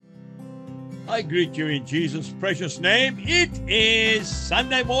I greet you in Jesus' precious name. It is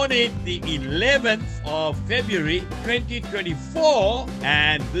Sunday morning, the 11th of February, 2024,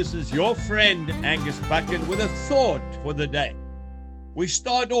 and this is your friend Angus Buchan with a thought for the day. We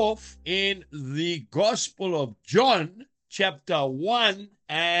start off in the Gospel of John, chapter 1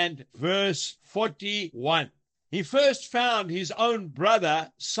 and verse 41. He first found his own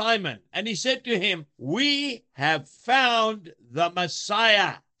brother Simon, and he said to him, "We have found the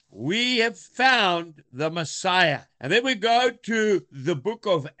Messiah." We have found the Messiah. And then we go to the book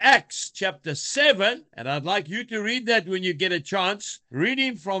of Acts, chapter 7, and I'd like you to read that when you get a chance.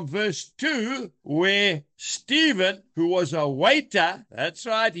 Reading from verse 2, where Stephen, who was a waiter, that's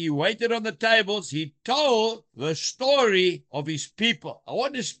right, he waited on the tables, he told the story of his people. I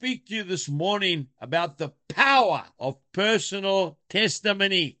want to speak to you this morning about the power of personal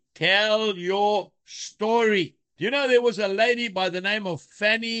testimony. Tell your story. You know, there was a lady by the name of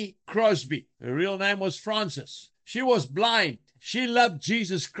Fanny Crosby. Her real name was Frances. She was blind. She loved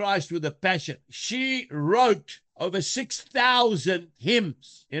Jesus Christ with a passion. She wrote over 6,000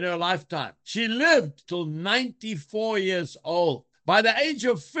 hymns in her lifetime. She lived till 94 years old. By the age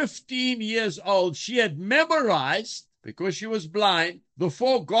of 15 years old, she had memorized, because she was blind, the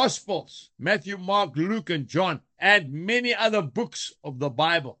 4 Gospels, Matthew, Mark, Luke, and John, and many other books of the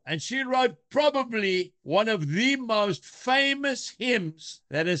Bible. And she wrote probably one of the most famous hymns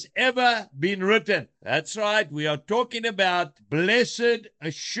that has ever been written. That's right, we are talking about Blessed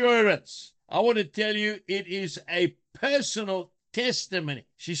Assurance. I want to tell you, it is a personal testimony.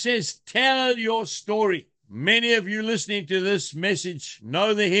 She says, tell your story. Many of you listening to this message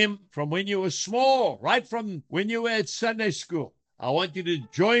know the hymn from when you were small, right from when you were at Sunday school. I want you to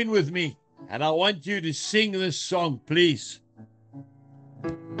join with me, and I want you to sing this song, please.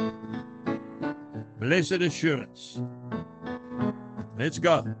 Blessed Assurance. Let's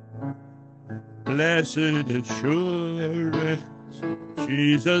go. Blessed assurance,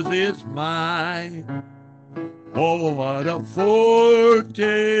 Jesus is mine. Oh, what a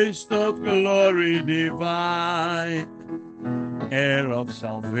foretaste of glory divine, heir of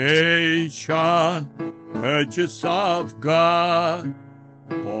salvation, purchase of God,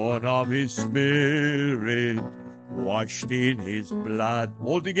 born of his Spirit, washed in his blood.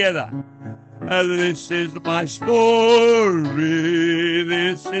 All together. This is my story,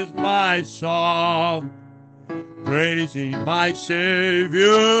 this is my song, praising my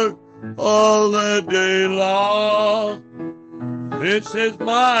Saviour all the day long. This is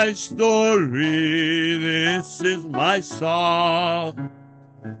my story, this is my song,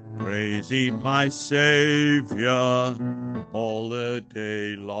 praising my Savior all the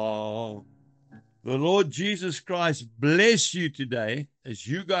day long. The Lord Jesus Christ bless you today as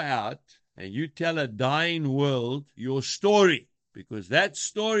you go out and you tell a dying world your story, because that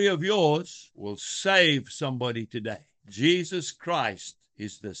story of yours will save somebody today. Jesus Christ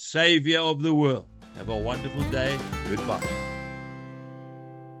is the Savior of the world. Have a wonderful day. Goodbye.